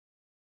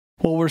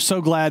Well, we're so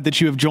glad that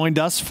you have joined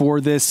us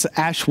for this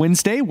Ash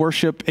Wednesday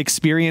worship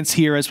experience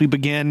here as we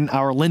begin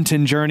our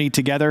Lenten journey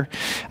together.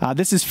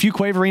 This is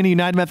Fuquay-Varina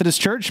United Methodist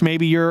Church.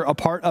 Maybe you're a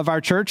part of our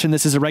church and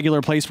this is a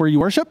regular place where you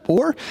worship,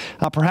 or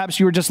perhaps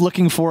you were just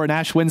looking for an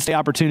Ash Wednesday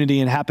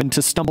opportunity and happened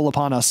to stumble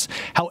upon us.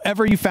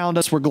 However you found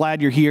us, we're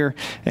glad you're here.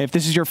 If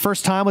this is your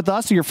first time with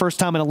us or your first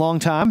time in a long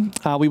time,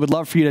 we would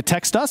love for you to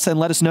text us and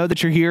let us know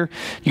that you're here.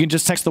 You can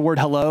just text the word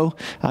hello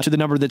to the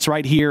number that's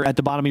right here at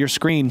the bottom of your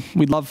screen.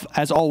 We'd love,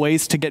 as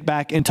always, to get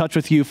back in touch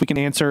with you if we can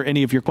answer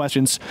any of your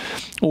questions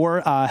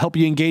or help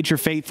you engage your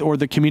faith or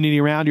the community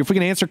around you. If we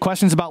can answer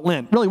questions about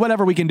Lent, really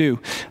whatever we can do,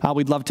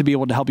 we'd love to be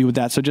able to help you with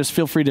that. So just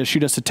feel free to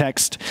shoot us a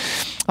text.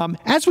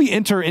 As we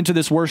enter into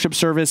this worship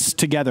service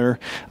together,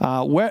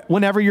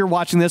 whenever you're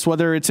watching this,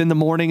 whether it's in the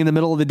morning, in the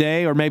middle of the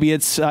day, or maybe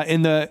it's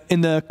in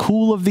the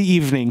cool of the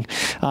evening,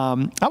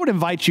 I would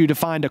invite you to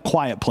find a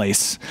quiet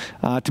place,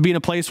 to be in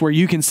a place where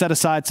you can set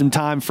aside some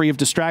time free of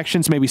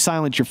distractions, maybe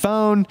silence your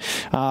phone,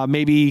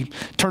 maybe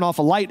turn off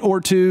a light or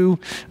two,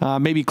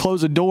 maybe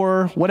close a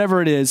door,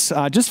 whatever it is.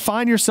 Just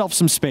find yourself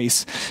some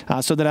space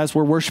so that as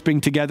we're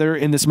worshiping together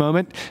in this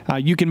moment,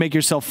 you can make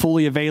yourself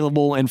fully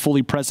available and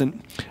fully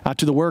present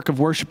to the work of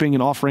worshiping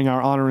and offering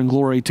our honor and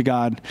glory to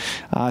God.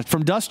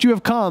 From dust you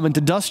have come, and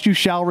to dust you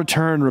shall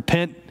return.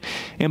 Repent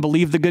and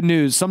believe the good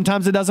news.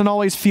 Sometimes it doesn't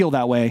always feel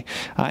that way,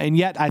 and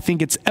yet I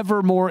think it's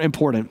ever more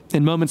important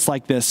in moments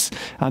like this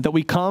that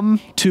we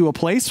come to a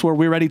place where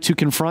we're ready to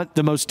confront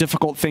the most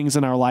difficult things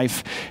in our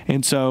life.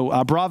 And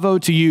so bravo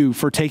to you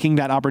for taking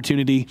that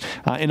opportunity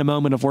in a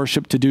moment of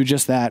worship to do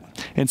just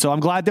that. And so I'm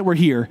glad that we're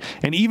here.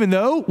 And even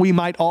though we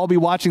might all be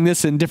watching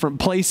this in different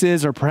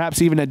places or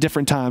perhaps even at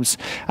different times,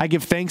 I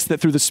give thanks that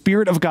through the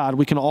Spirit of God,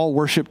 we can all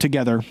worship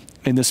together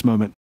in this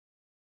moment.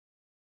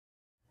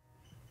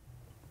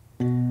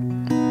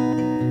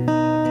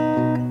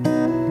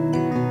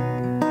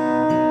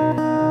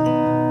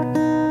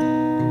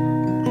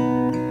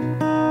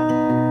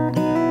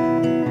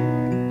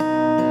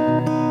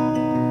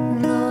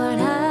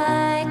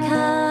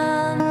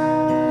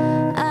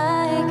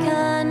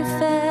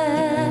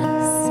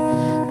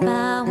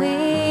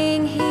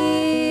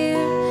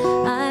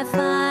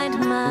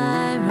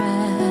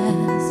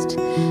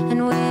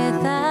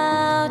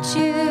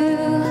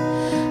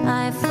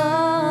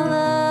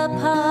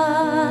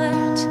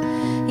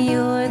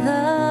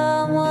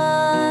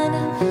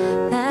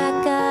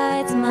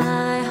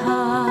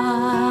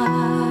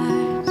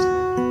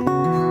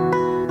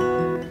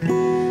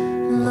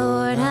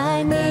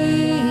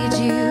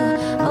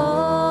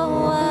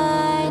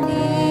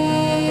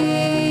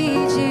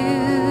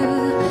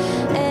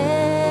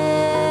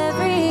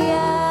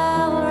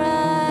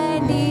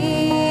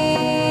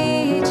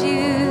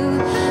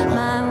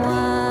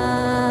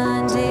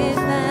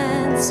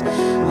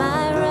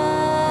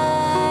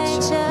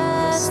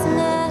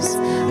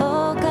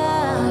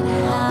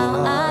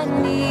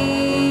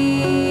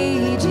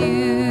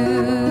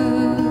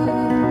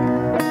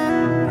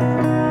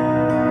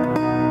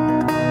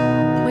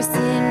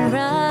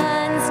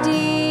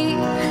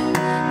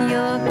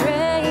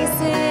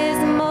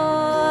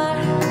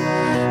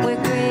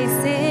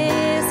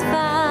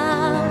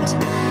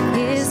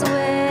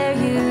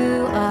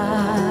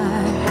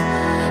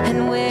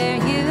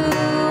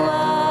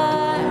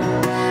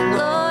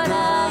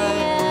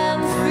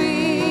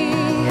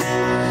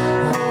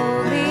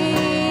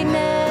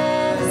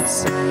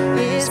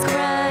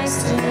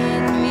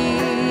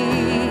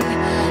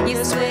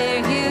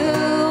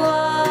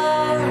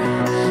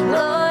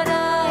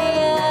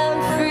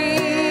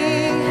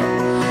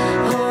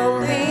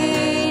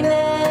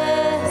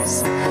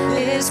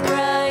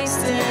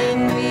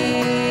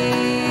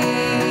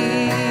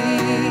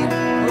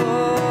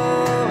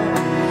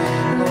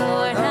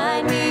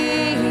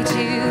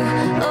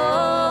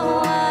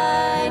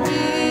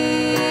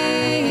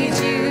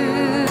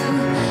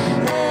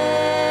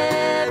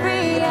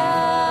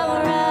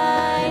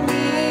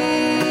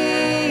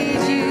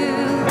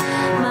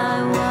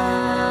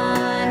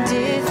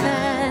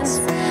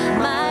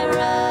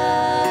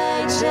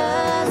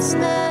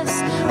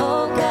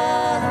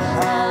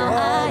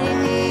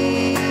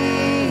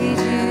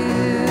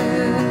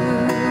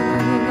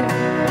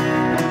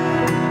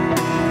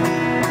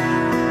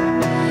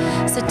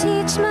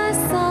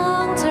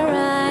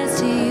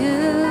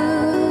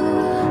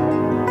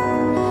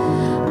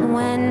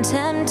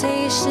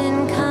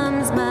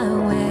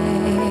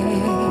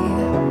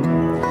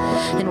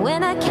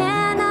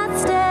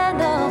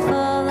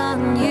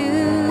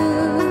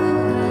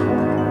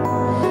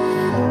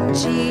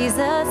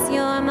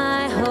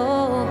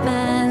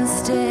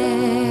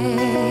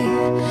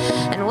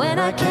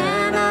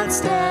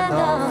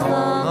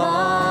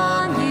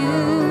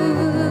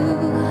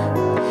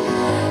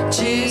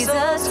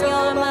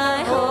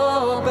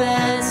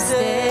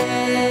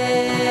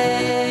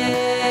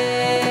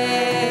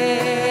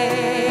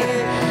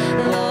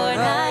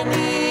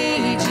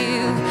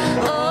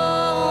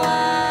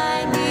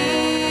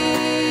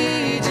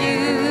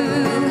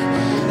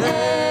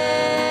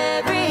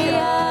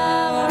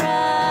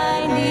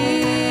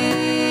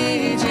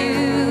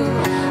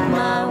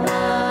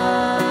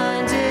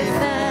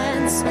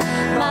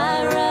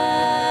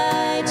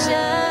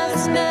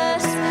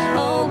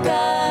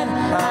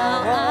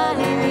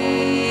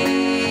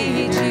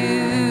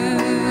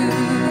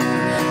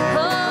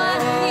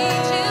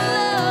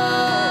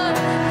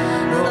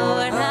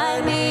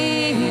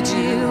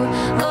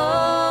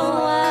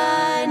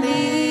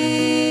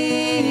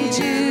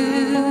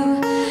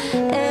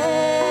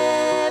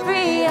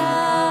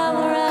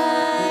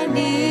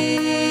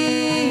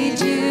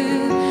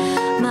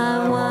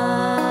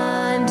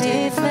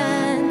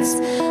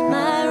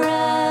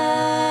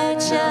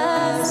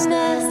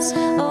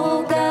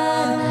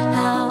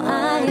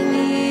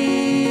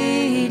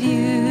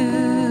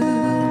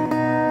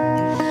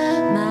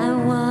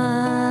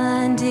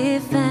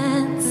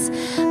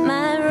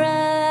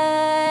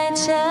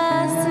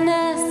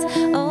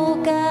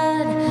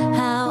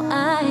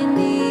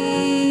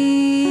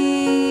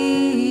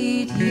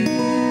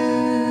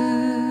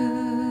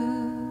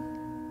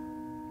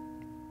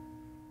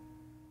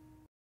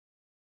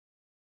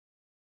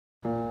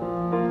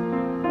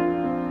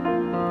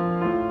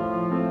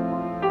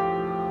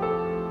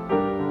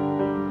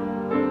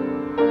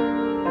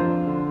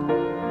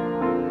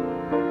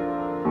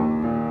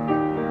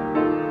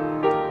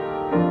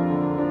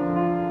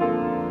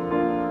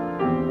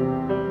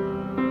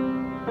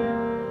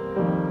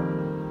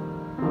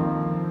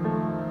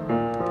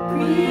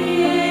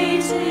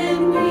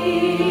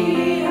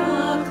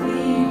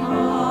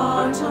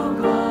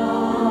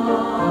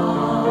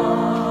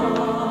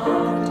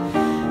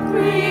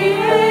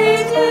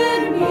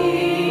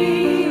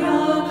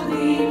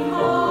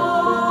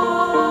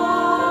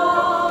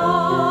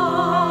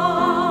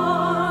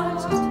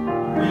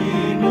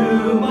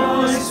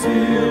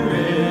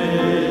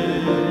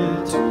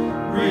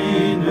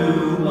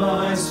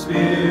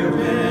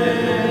 Spirit,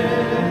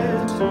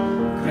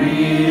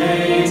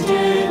 create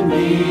in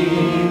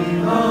me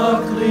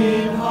a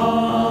clean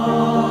heart.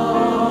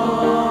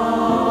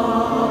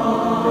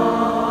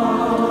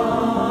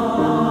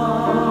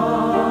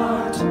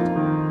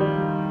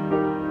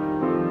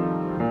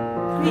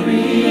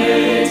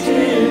 Create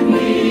in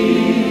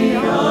me a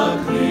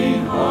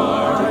clean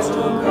heart,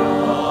 O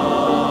God.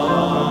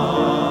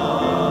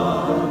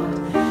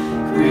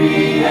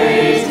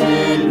 Create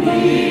in me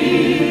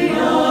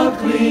a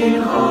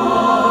clean heart.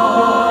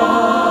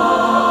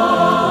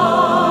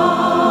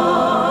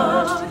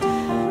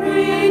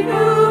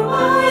 Renew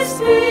my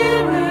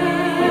spirit.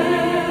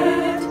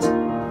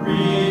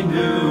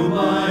 Renew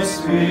my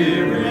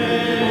spirit.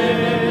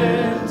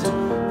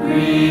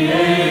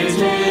 Create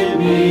in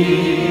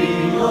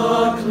me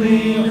a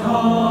clean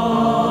heart.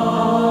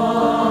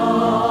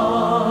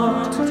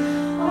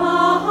 A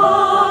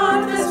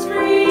heart that's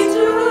free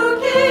to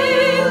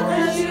give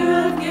as you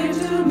have given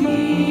to me.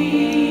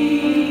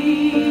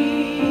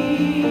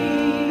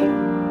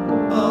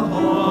 A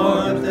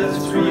heart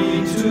that's free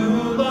to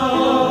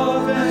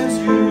love as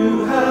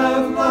you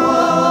have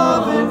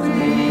loved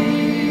me.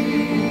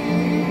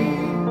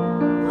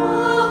 A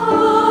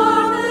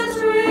heart that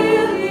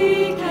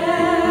really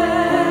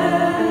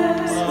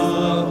cares.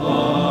 A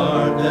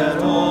heart that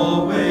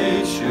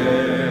always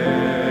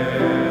shares.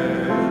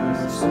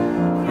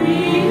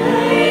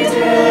 Create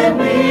in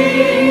me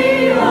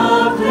a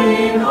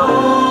clean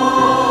heart.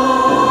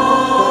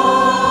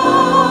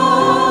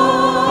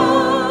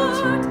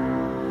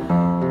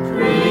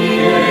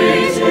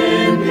 Create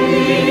in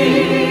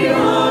me a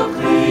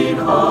clean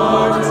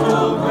heart,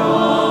 O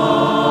God.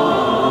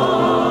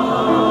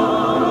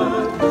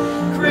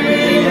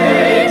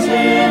 Create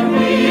in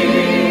me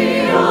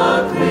a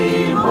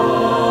clean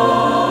heart.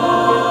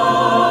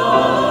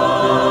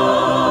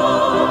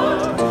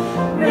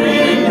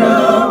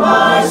 Renew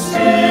my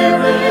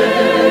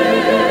spirit.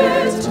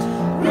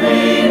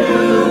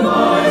 Renew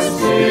my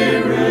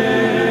spirit.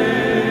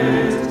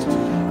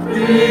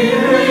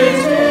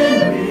 Create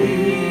in me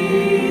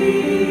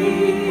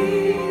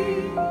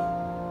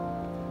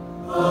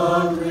a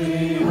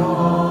clean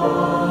heart.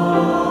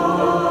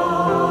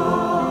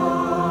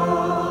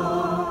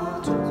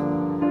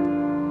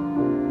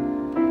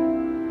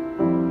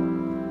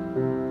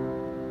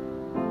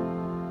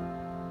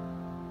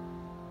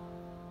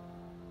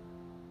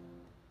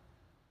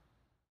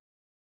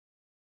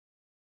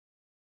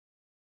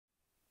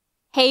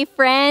 Hey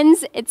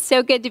friends, it's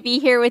so good to be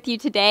here with you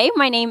today.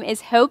 My name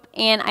is Hope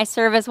and I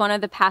serve as one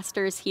of the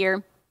pastors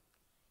here.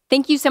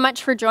 Thank you so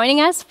much for joining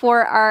us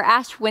for our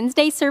Ash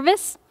Wednesday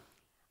service.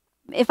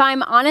 If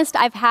I'm honest,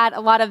 I've had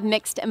a lot of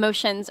mixed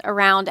emotions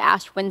around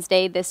Ash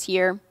Wednesday this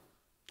year.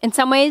 In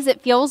some ways,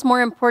 it feels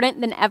more important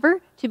than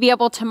ever to be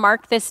able to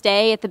mark this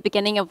day at the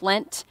beginning of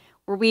Lent,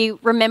 where we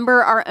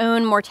remember our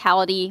own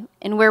mortality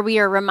and where we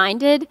are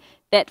reminded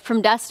that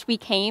from dust we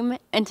came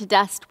and to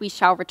dust we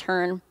shall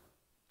return.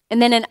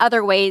 And then in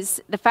other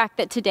ways, the fact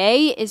that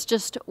today is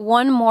just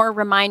one more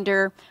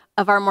reminder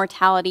of our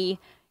mortality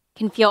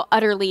can feel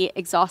utterly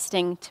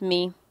exhausting to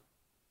me.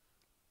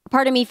 A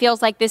part of me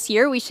feels like this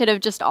year we should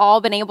have just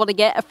all been able to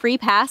get a free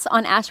pass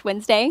on Ash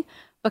Wednesday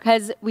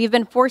because we've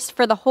been forced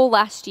for the whole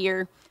last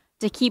year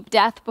to keep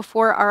death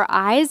before our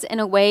eyes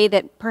in a way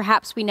that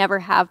perhaps we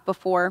never have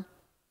before.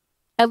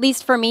 At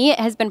least for me, it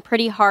has been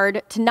pretty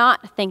hard to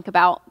not think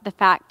about the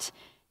fact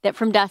that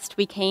from dust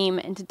we came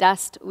and to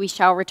dust we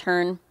shall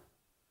return.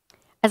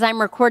 As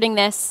I'm recording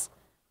this,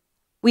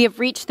 we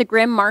have reached the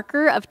grim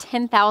marker of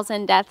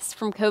 10,000 deaths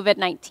from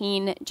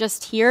COVID-19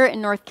 just here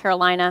in North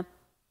Carolina.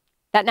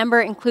 That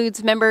number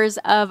includes members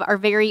of our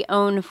very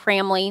own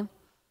family.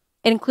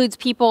 It includes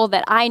people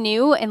that I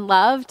knew and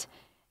loved,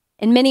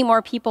 and many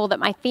more people that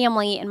my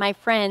family and my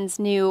friends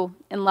knew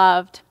and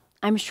loved.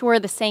 I'm sure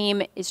the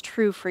same is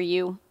true for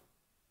you.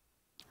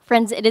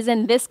 Friends, it is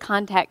in this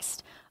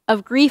context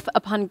of grief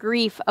upon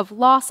grief, of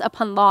loss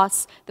upon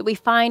loss, that we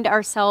find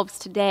ourselves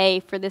today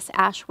for this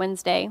Ash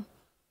Wednesday.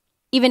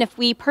 Even if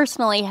we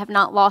personally have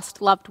not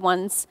lost loved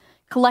ones,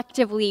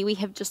 collectively we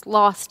have just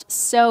lost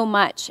so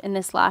much in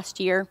this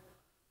last year.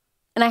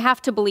 And I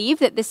have to believe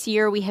that this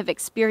year we have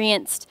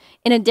experienced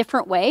in a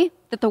different way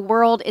that the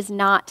world is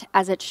not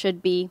as it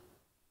should be.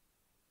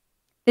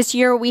 This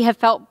year we have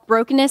felt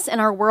brokenness in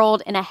our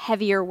world in a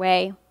heavier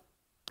way.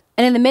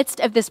 And in the midst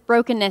of this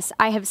brokenness,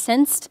 I have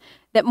sensed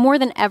that more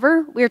than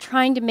ever, we are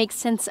trying to make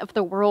sense of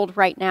the world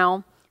right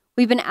now.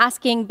 We've been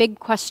asking big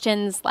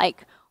questions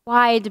like,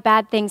 why do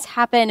bad things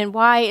happen? And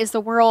why is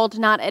the world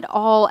not at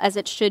all as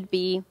it should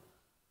be?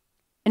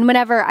 And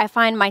whenever I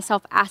find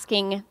myself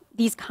asking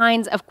these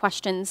kinds of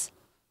questions,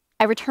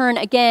 I return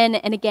again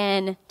and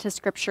again to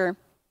Scripture.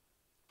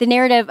 The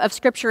narrative of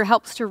Scripture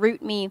helps to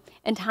root me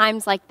in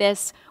times like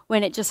this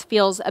when it just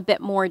feels a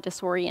bit more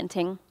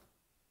disorienting.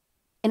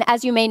 And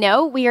as you may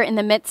know, we are in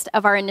the midst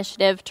of our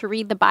initiative to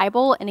read the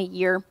Bible in a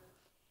year.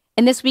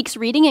 And this week's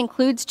reading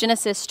includes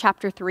Genesis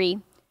chapter 3,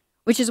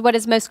 which is what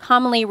is most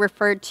commonly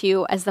referred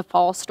to as the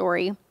fall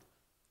story.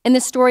 In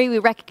this story, we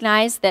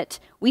recognize that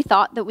we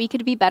thought that we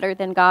could be better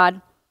than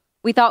God,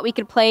 We thought we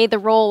could play the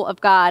role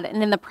of God,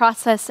 and in the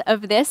process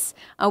of this,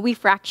 we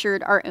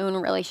fractured our own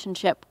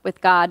relationship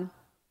with God.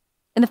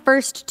 In the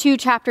first 2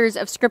 chapters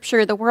of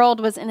Scripture, the world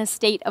was in a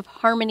state of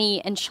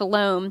harmony and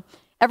shalom.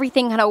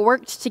 Everything kind of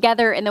worked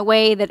together in the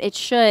way that it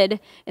should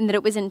and that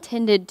it was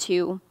intended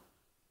to.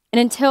 And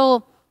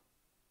until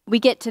we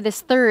get to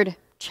this 3rd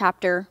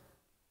chapter,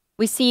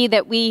 we see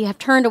that we have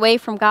turned away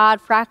from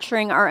God,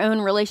 fracturing our own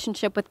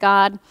relationship with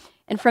God.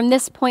 And from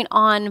this point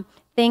on,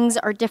 things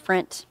are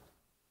different.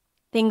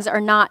 Things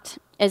are not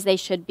as they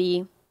should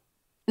be.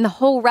 And the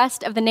whole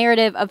rest of the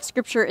narrative of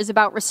Scripture is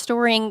about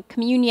restoring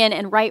communion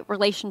and right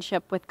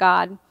relationship with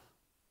God.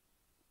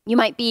 You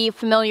might be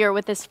familiar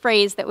with this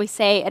phrase that we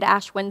say at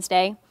Ash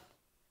Wednesday.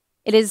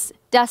 It is,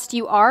 "Dust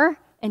you are,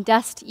 and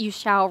dust you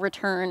shall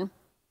return."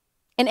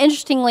 And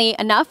interestingly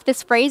enough,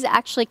 this phrase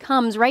actually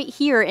comes right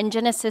here in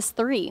Genesis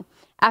 3.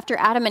 After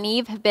Adam and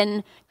Eve have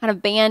been kind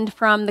of banned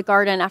from the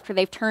garden, after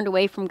they've turned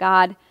away from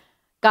God,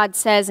 God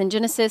says in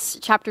Genesis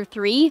chapter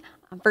 3,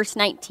 verse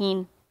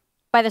 19,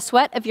 "By the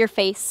sweat of your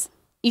face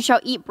you shall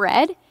eat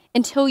bread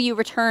until you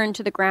return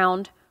to the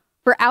ground,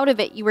 for out of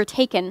it you were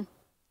taken.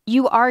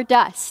 You are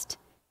dust,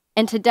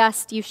 and to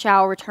dust you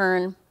shall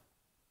return."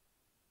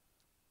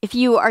 If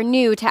you are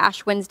new to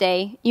Ash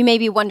Wednesday, you may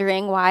be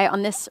wondering why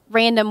on this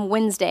random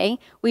Wednesday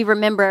we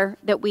remember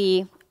that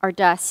we are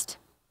dust.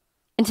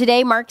 And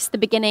today marks the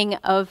beginning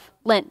of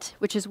Lent,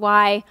 which is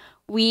why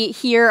we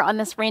here on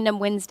this random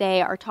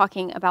Wednesday are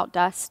talking about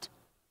dust.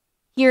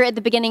 Here at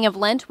the beginning of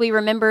Lent, we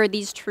remember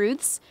these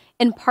truths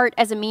in part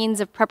as a means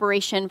of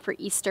preparation for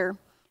Easter,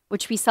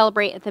 which we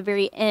celebrate at the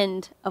very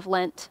end of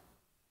Lent.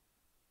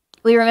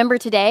 We remember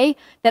today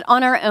that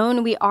on our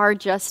own we are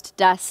just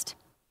dust.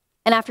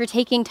 And after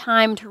taking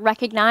time to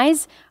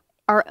recognize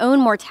our own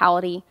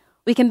mortality,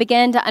 we can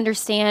begin to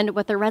understand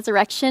what the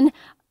resurrection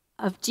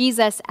of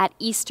Jesus at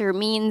Easter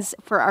means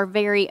for our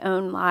very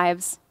own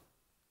lives.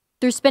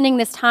 Through spending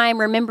this time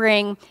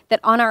remembering that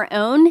on our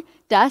own,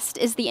 dust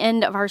is the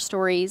end of our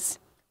stories,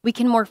 we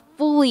can more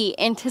fully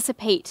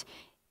anticipate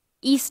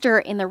Easter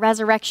and the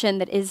resurrection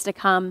that is to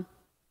come.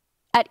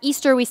 At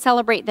Easter, we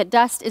celebrate that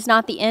dust is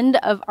not the end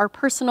of our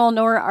personal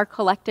nor our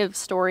collective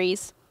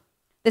stories.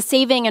 The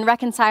saving and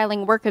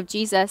reconciling work of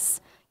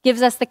Jesus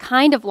gives us the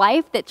kind of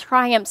life that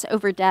triumphs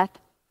over death,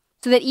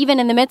 so that even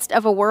in the midst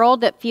of a world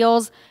that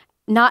feels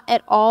not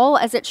at all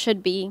as it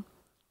should be,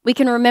 we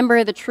can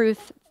remember the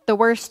truth: the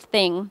worst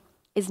thing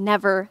is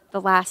never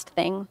the last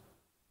thing.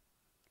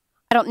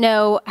 I don't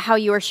know how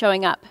you are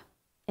showing up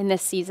in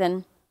this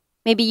season.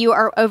 Maybe you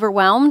are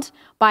overwhelmed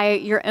by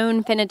your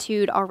own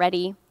finitude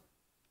already.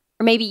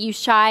 Or maybe you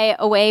shy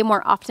away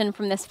more often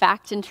from this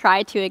fact and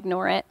try to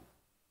ignore it.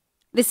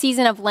 The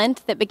season of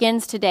Lent that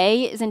begins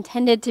today is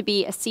intended to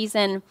be a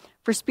season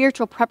for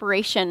spiritual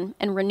preparation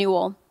and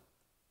renewal.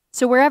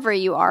 So wherever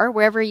you are,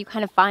 wherever you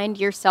kind of find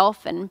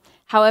yourself and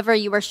however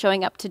you are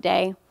showing up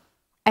today,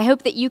 I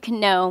hope that you can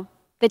know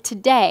that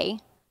today,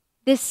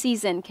 this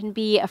season can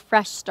be a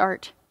fresh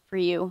start for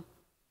you.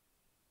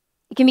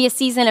 It can be a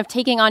season of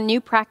taking on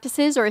new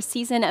practices or a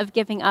season of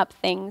giving up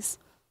things.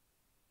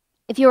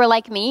 If you were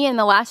like me in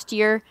the last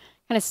year,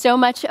 kind of so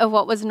much of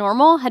what was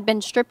normal had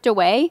been stripped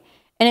away.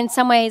 And in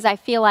some ways, I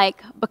feel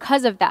like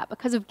because of that,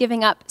 because of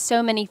giving up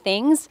so many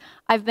things,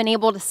 I've been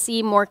able to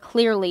see more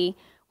clearly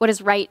what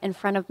is right in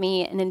front of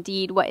me and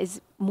indeed what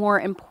is more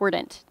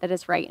important that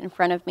is right in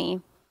front of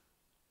me.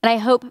 And I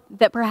hope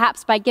that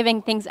perhaps by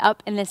giving things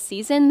up in this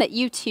season, that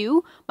you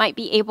too might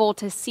be able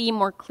to see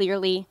more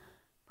clearly,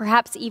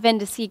 perhaps even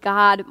to see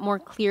God more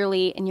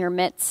clearly in your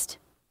midst.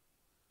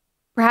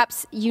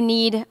 Perhaps you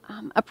need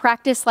a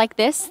practice like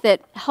this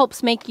that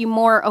helps make you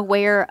more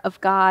aware of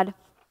God.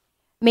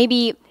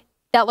 Maybe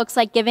that looks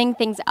like giving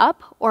things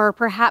up, or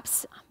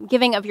perhaps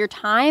giving of your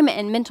time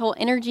and mental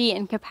energy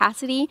and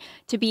capacity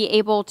to be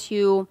able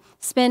to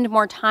spend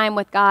more time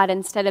with God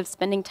instead of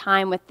spending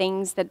time with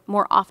things that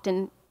more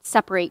often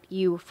separate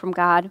you from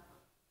God.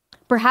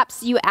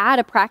 Perhaps you add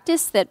a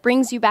practice that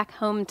brings you back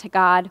home to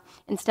God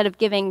instead of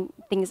giving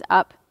things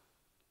up.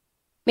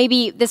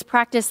 Maybe this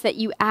practice that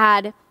you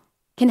add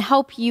can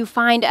help you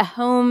find a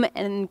home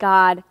in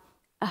God,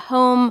 a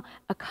home,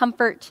 a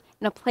comfort,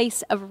 and a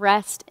place of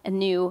rest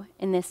anew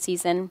in this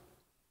season.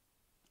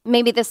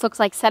 Maybe this looks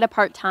like set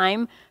apart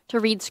time to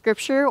read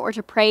scripture or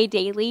to pray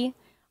daily.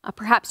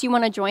 Perhaps you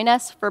want to join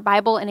us for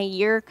Bible in a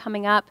Year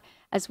coming up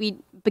as we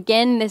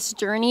begin this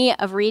journey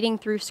of reading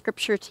through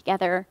scripture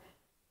together.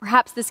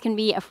 Perhaps this can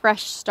be a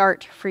fresh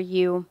start for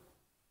you.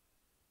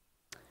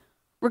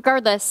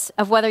 Regardless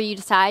of whether you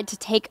decide to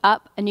take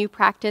up a new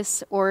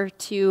practice or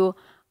to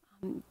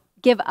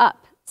give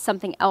up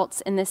something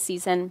else in this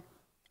season,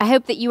 I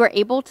hope that you are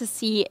able to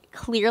see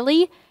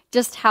clearly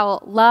just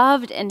how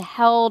loved and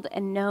held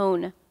and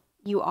known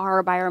you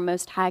are by our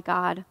Most High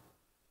God,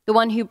 the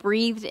one who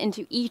breathed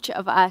into each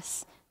of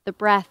us the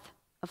breath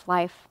of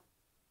life.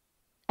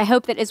 I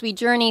hope that as we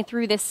journey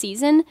through this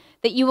season,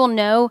 that you will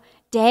know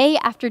day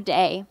after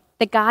day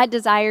that God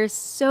desires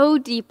so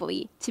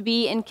deeply to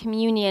be in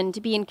communion,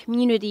 to be in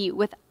community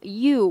with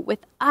you,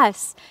 with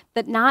us,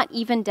 that not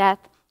even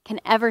death can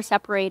ever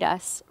separate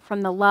us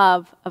from the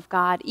love of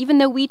God. Even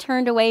though we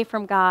turned away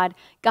from God,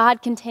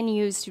 God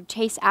continues to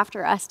chase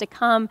after us, to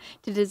come,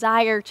 to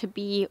desire to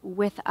be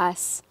with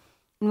us.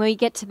 And when we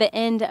get to the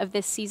end of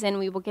this season,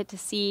 we will get to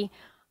see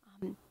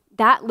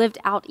that lived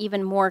out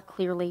even more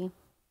clearly.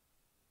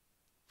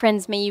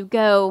 Friends, may you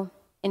go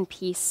in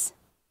peace.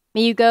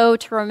 May you go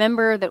to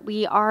remember that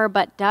we are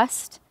but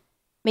dust.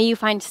 May you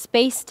find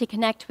space to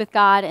connect with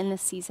God in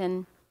this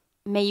season.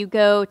 May you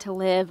go to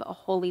live a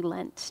holy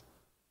Lent.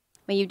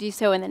 May you do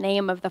so in the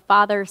name of the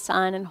Father,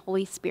 Son, and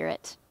Holy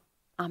Spirit.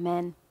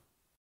 Amen.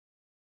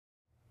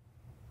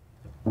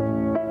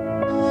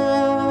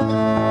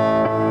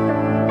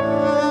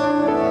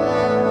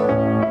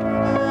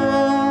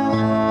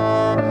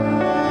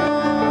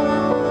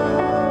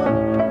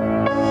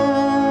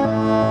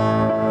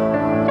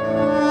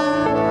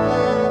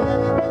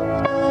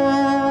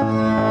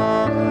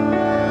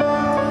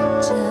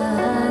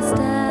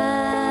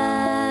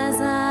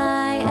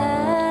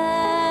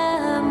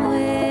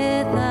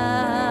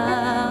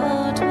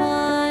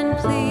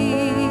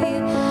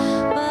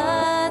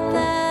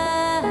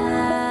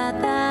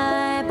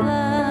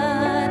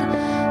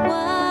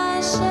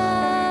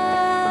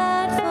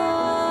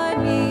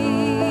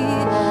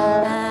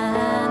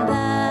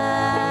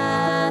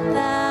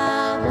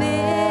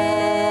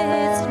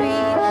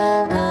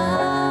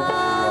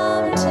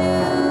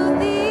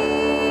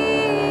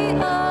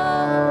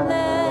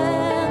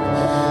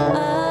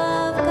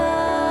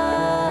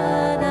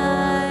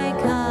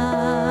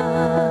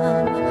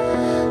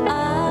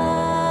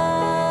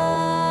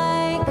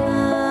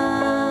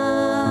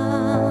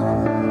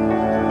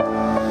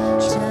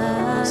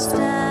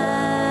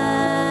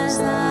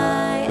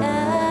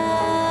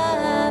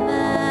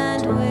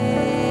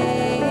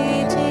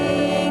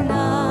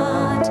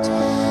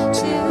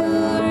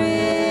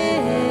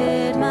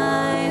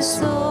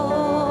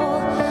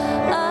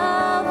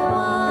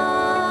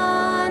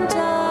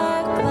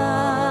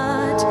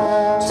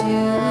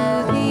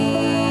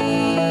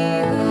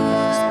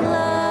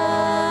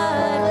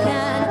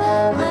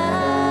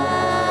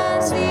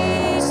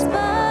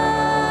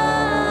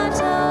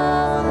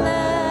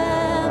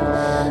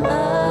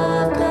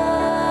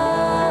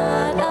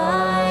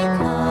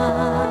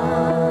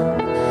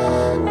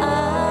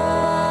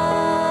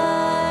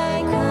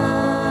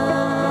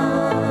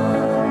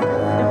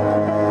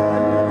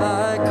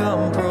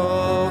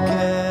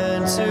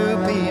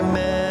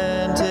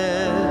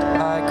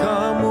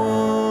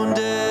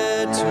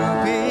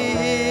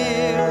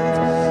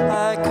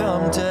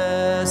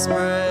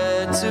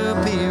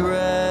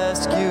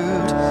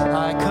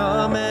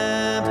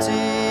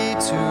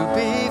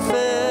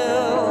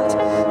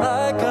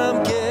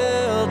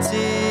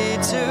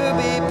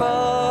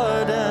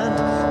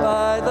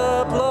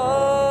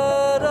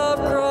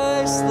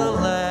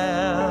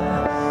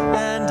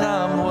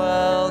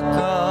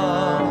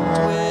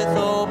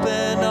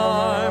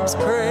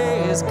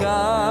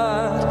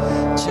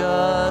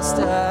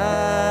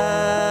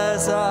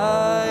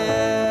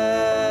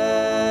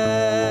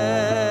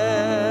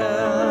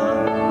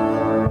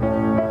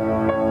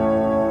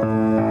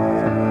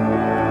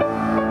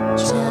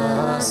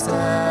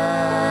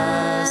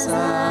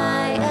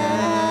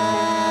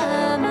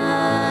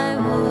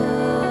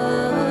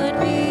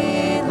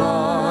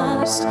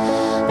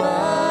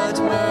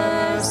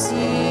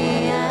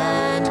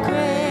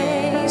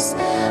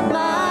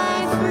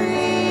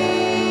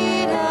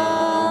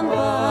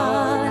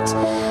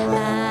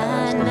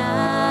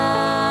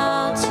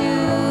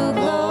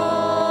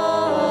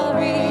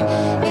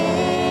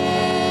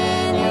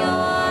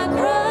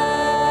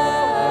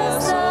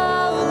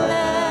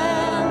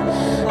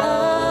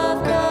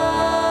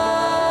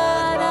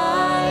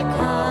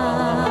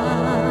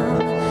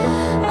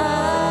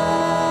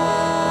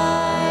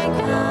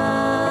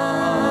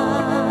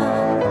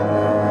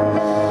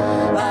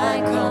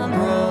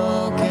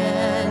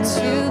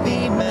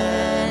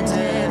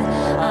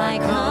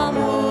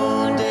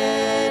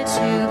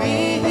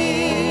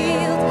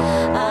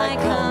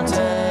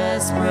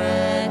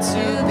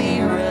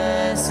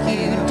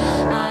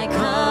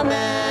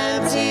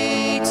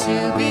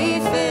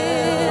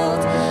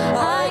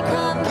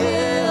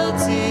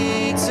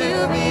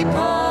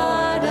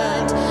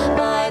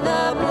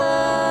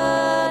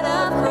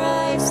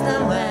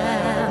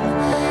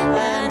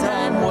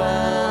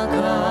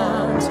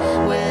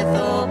 With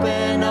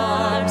open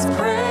arms,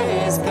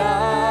 praise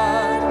God.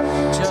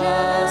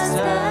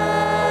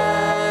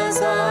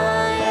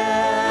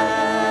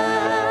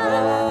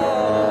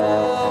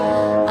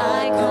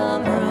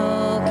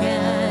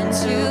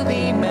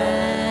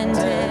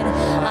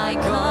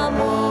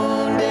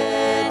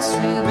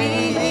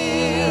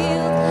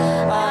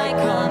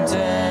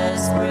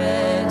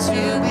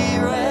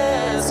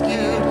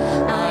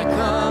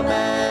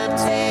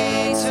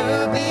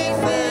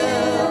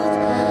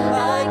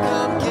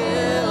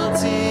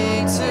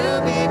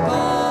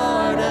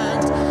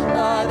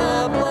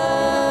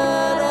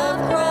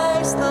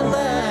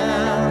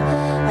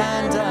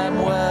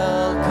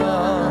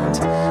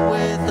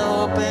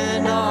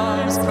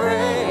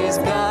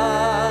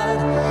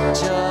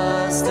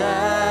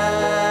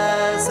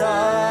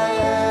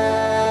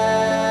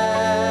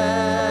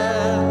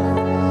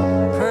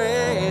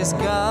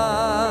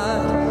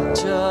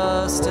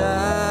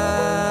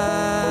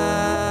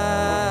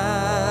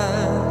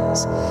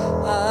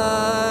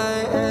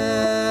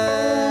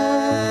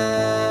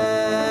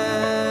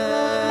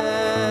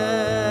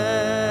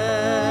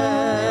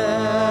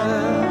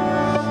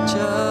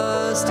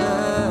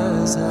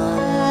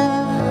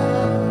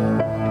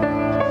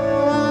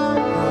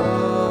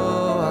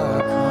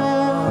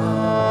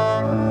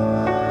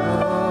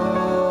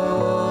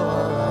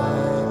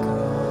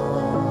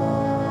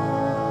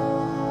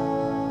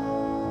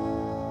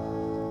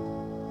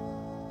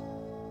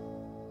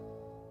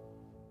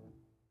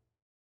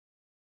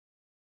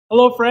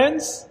 Hello,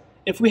 friends.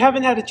 If we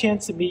haven't had a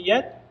chance to meet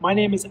yet, my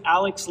name is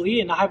Alex Lee,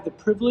 and I have the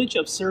privilege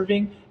of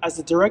serving as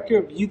the Director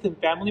of Youth and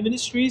Family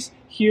Ministries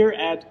here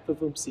at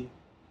Fuquay-Varina.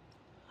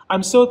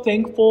 I'm so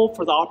thankful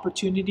for the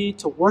opportunity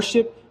to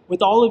worship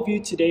with all of you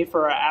today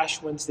for our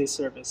Ash Wednesday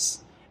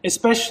service,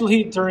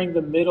 especially during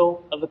the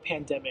middle of the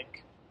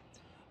pandemic.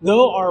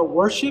 Though our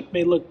worship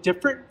may look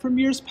different from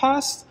years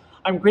past,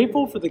 I'm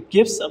grateful for the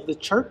gifts of the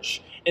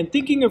church and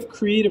thinking of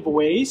creative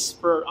ways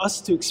for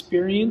us to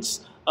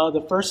experience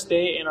the first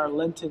day in our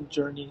Lenten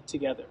journey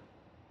together.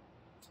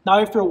 Now,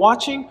 if you're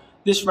watching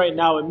this right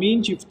now, it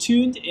means you've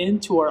tuned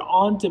into our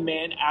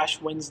on-demand Ash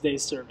Wednesday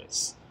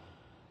service.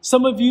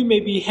 Some of you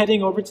may be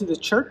heading over to the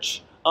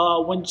church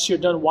once you're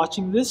done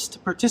watching this to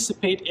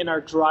participate in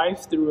our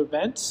drive-through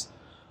events,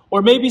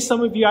 or maybe some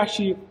of you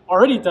actually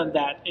already done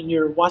that and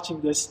you're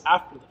watching this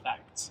after the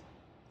fact.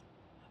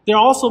 There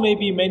also may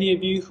be many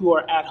of you who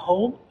are at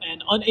home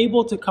and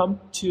unable to come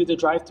to the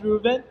drive-through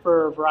event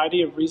for a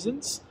variety of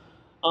reasons.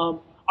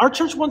 Our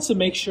church wants to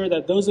make sure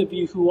that those of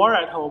you who are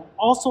at home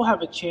also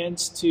have a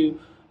chance to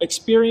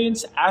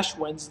experience Ash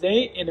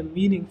Wednesday in a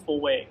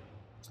meaningful way.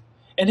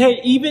 And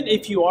hey, even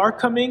if you are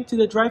coming to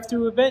the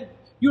drive-through event,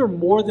 you are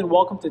more than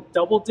welcome to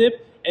double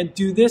dip and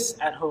do this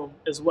at home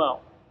as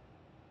well.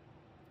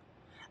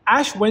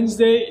 Ash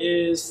Wednesday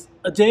is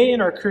a day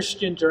in our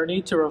Christian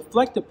journey to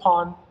reflect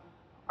upon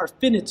our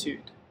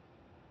finitude,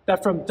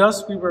 that from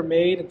dust we were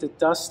made and to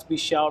dust we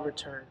shall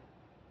return.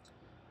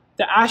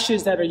 The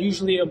ashes that are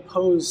usually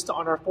imposed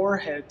on our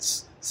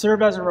foreheads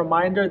serve as a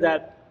reminder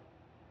that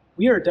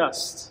we are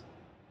dust,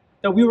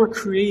 that we were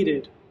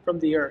created from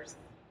the earth.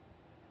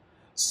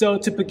 So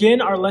to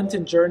begin our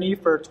Lenten journey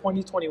for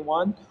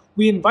 2021,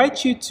 we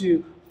invite you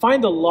to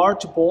find a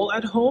large bowl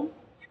at home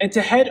and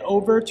to head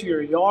over to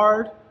your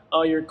yard,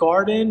 your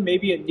garden,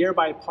 maybe a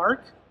nearby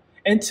park,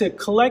 and to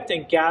collect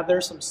and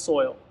gather some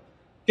soil.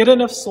 Get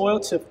enough soil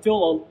to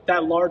fill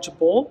that large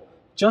bowl,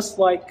 just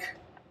like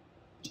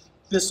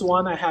this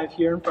one I have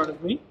here in front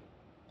of me.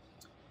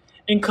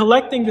 In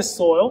collecting the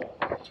soil,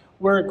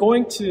 we're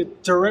going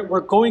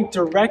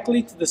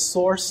directly to the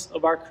source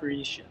of our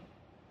creation,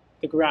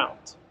 the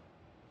ground.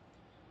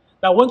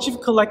 Now, once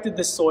you've collected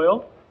the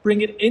soil,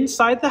 bring it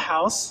inside the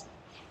house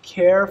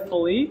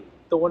carefully.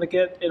 Don't want to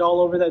get it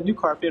all over that new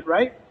carpet,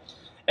 right?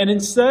 And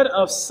instead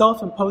of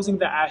self-imposing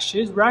the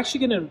ashes, we're actually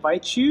going to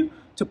invite you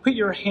to put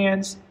your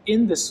hands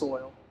in the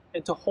soil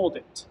and to hold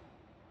it.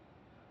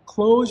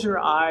 Close your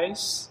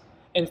eyes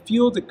and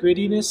feel the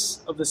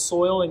grittiness of the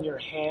soil in your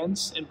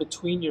hands and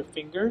between your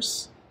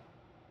fingers.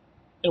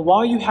 And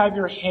while you have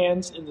your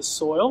hands in the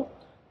soil,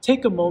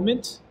 take a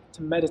moment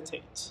to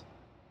meditate,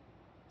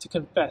 to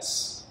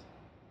confess,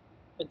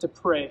 and to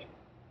pray,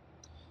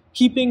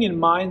 keeping in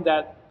mind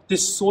that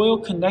this soil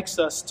connects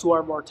us to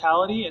our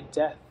mortality and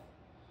death,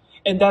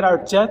 and that our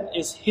death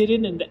is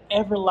hidden in the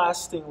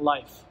everlasting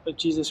life of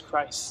Jesus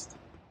Christ.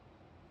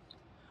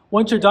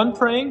 Once you're done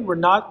praying, we're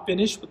not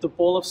finished with the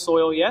bowl of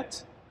soil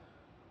yet.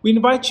 We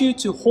invite you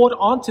to hold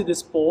on to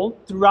this bowl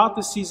throughout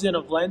the season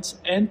of Lent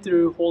and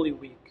through Holy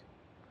Week.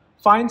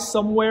 Find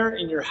somewhere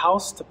in your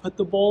house to put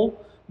the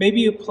bowl,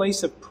 maybe a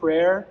place of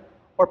prayer,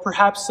 or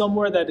perhaps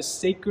somewhere that is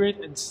sacred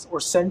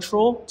or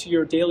central to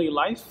your daily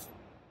life.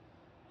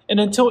 And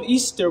until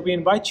Easter, we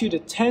invite you to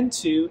tend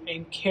to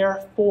and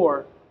care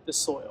for the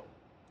soil.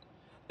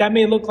 That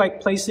may look like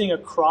placing a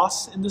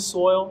cross in the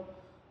soil,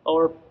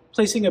 or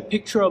placing a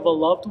picture of a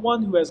loved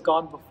one who has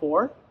gone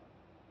before.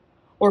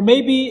 Or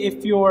maybe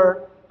if you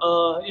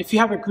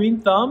have a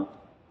green thumb,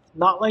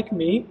 not like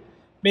me,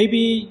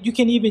 maybe you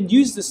can even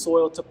use the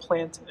soil to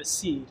plant a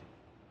seed.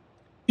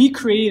 Be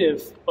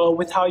creative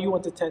with how you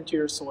want to tend to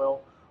your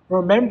soil,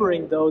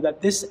 remembering though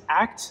that this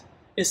act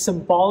is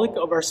symbolic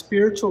of our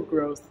spiritual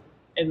growth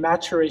and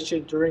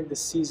maturation during the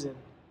season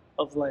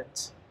of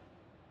Lent.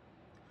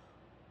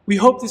 We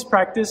hope this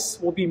practice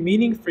will be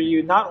meaning for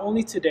you not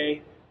only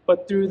today,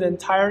 but through the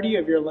entirety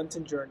of your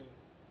Lenten journey.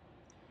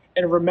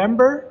 And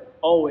remember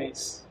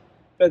always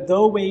that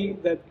though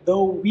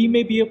we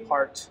may be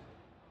apart,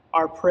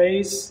 our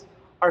praise,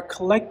 our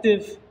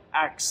collective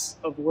acts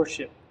of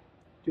worship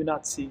do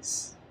not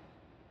cease.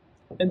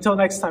 Until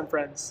next time,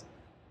 friends,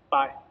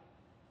 bye.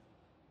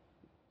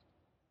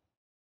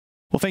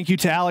 Well, thank you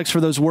to Alex for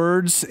those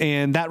words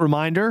and that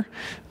reminder.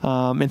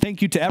 And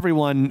thank you to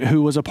everyone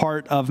who was a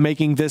part of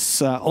making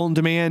this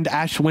on-demand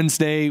Ash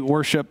Wednesday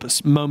worship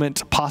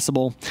moment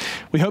possible.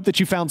 We hope that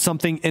you found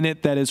something in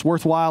it that is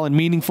worthwhile and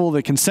meaningful,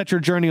 that can set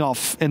your journey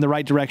off in the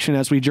right direction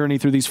as we journey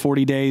through these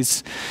 40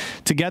 days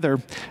together.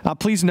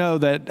 Please know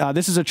that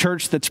this is a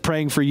church that's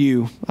praying for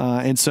you.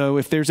 And so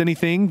if there's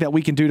anything that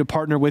we can do to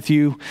partner with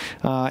you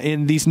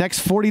in these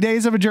next 40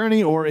 days of a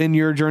journey or in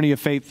your journey of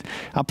faith,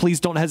 please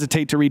don't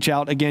hesitate to reach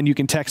out. Again, you can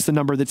can text the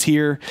number that's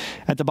here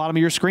at the bottom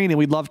of your screen, and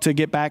we'd love to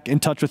get back in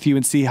touch with you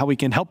and see how we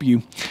can help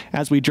you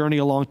as we journey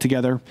along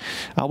together.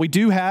 We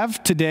do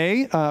have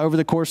today, over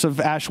the course of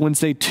Ash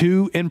Wednesday,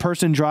 2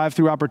 in-person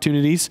drive-through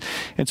opportunities.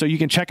 And so you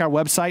can check our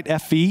website,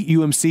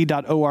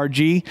 fvumc.org,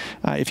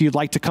 if you'd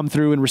like to come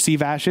through and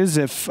receive ashes.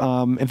 If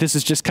this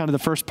is just kind of the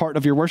first part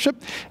of your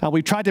worship,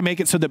 we've tried to make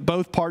it so that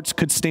both parts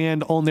could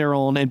stand on their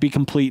own and be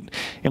complete.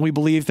 And we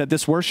believe that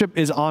this worship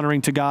is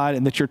honoring to God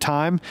and that your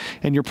time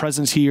and your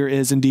presence here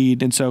is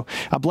indeed. And so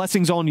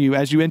blessings on you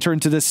as you enter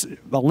into this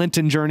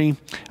Lenten journey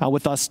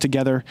with us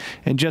together.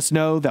 And just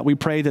know that we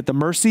pray that the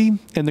mercy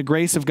and the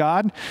grace of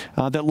God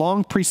that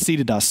long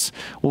preceded us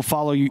will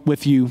follow you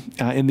with you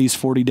in these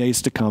 40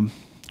 days to come.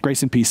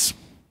 Grace and peace.